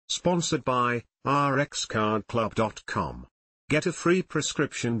Sponsored by rxcardclub.com. Get a free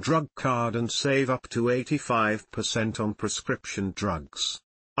prescription drug card and save up to 85% on prescription drugs.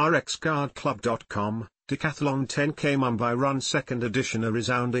 rxcardclub.com, Decathlon 10K Mumbai Run 2nd edition, a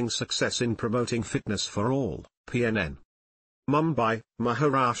resounding success in promoting fitness for all, PNN. Mumbai,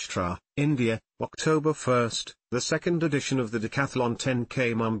 Maharashtra, India, October 1st, the 2nd edition of the Decathlon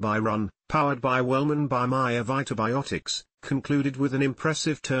 10K Mumbai Run, powered by Wellman by Maya Vitabiotics, concluded with an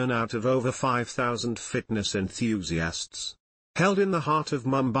impressive turnout of over 5,000 fitness enthusiasts. Held in the heart of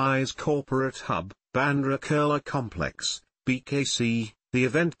Mumbai's corporate hub, Bandra Kurla Complex, BKC, the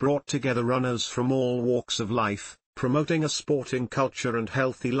event brought together runners from all walks of life, promoting a sporting culture and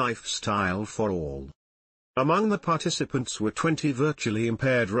healthy lifestyle for all. Among the participants were 20 virtually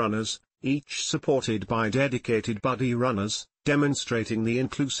impaired runners, each supported by dedicated buddy runners, demonstrating the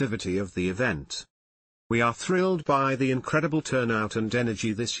inclusivity of the event. We are thrilled by the incredible turnout and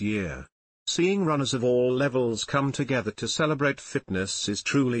energy this year. Seeing runners of all levels come together to celebrate fitness is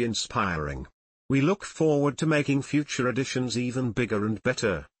truly inspiring. We look forward to making future editions even bigger and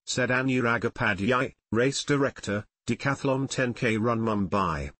better, said Anurag Upadhyay, race director, Decathlon 10K Run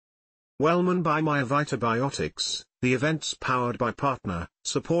Mumbai. Wellman by Maya Vitabiotics, the event's powered by partner,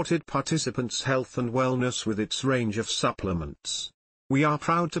 supported participants' health and wellness with its range of supplements. We are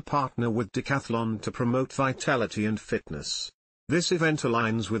proud to partner with Decathlon to promote vitality and fitness. This event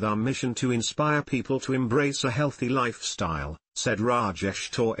aligns with our mission to inspire people to embrace a healthy lifestyle, said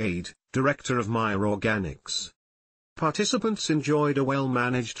Rajesh Taurade, director of Maya Organics. Participants enjoyed a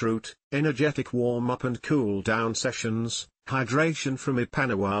well-managed route, energetic warm-up and cool-down sessions, hydration from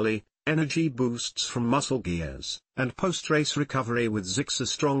Ipanawali, energy boosts from Muscle Gears, and post-race recovery with Zixa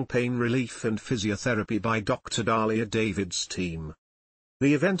Strong Pain Relief and Physiotherapy by Dr. Dahlia David's team.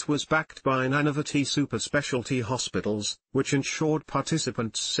 The event was backed by Nanavati Super Specialty Hospitals, which ensured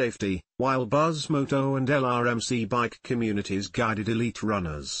participants' safety, while Buzz Moto and LRMC Bike Communities guided elite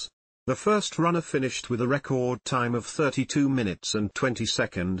runners. The first runner finished with a record time of 32 minutes and 20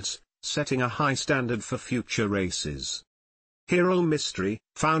 seconds, setting a high standard for future races. Hero Mistry,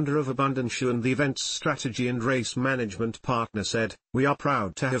 founder of Abundansha and the event's strategy and race management partner, said, "We are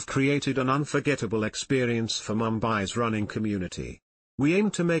proud to have created an unforgettable experience for Mumbai's running community. We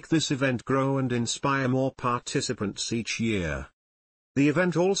aim to make this event grow and inspire more participants each year." The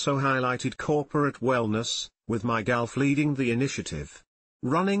event also highlighted corporate wellness, with MyGolf leading the initiative.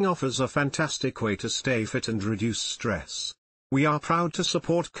 Running offers a fantastic way to stay fit and reduce stress. We are proud to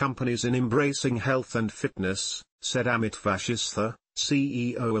support companies in embracing health and fitness, said Amit Vashistha,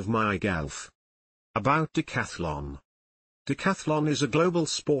 CEO of MyGolf. About Decathlon. Decathlon is a global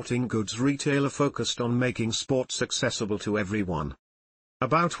sporting goods retailer focused on making sports accessible to everyone.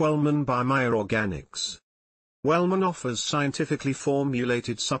 About Wellman by Maya Organics. Wellman offers scientifically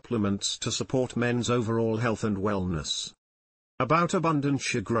formulated supplements to support men's overall health and wellness. About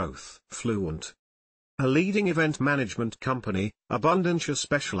Abundansha Growth. Fluent. A leading event management company, Abundansha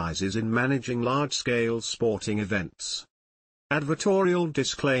specializes in managing large-scale sporting events. Advertorial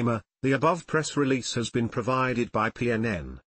disclaimer: the above press release has been provided by PNN.